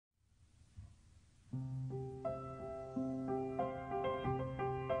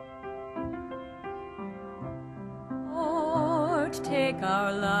Lord, take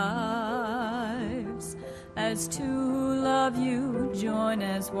our lives as two love you, join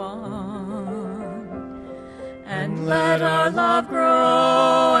as one. And let our love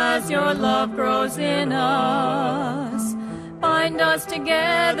grow as your love grows in us. Bind us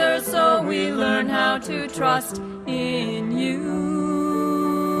together so we learn how to trust in you.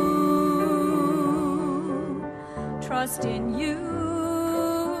 Trust in you.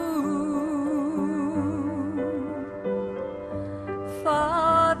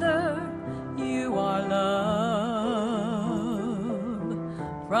 Father, you are love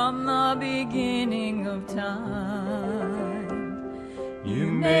from the beginning of time. You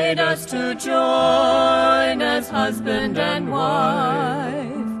made us to join as husband and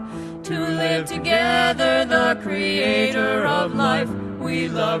wife, to live together, the creator of life. We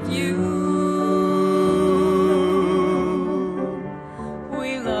love you.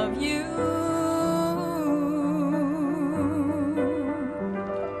 We love you.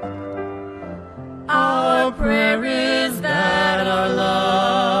 Our prayer is that our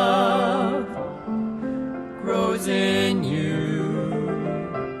love grows in you,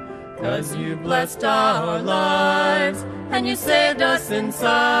 'cause you blessed our lives and you saved us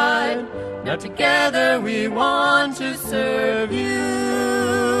inside. Now together we want to serve you.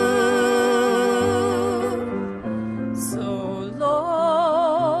 So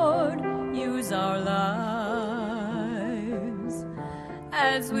Lord, use our lives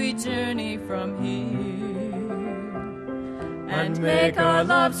as we journey from here, and make our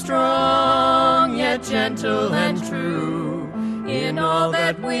love strong, yet gentle and true. In all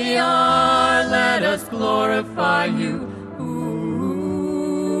that we are, let us glorify you.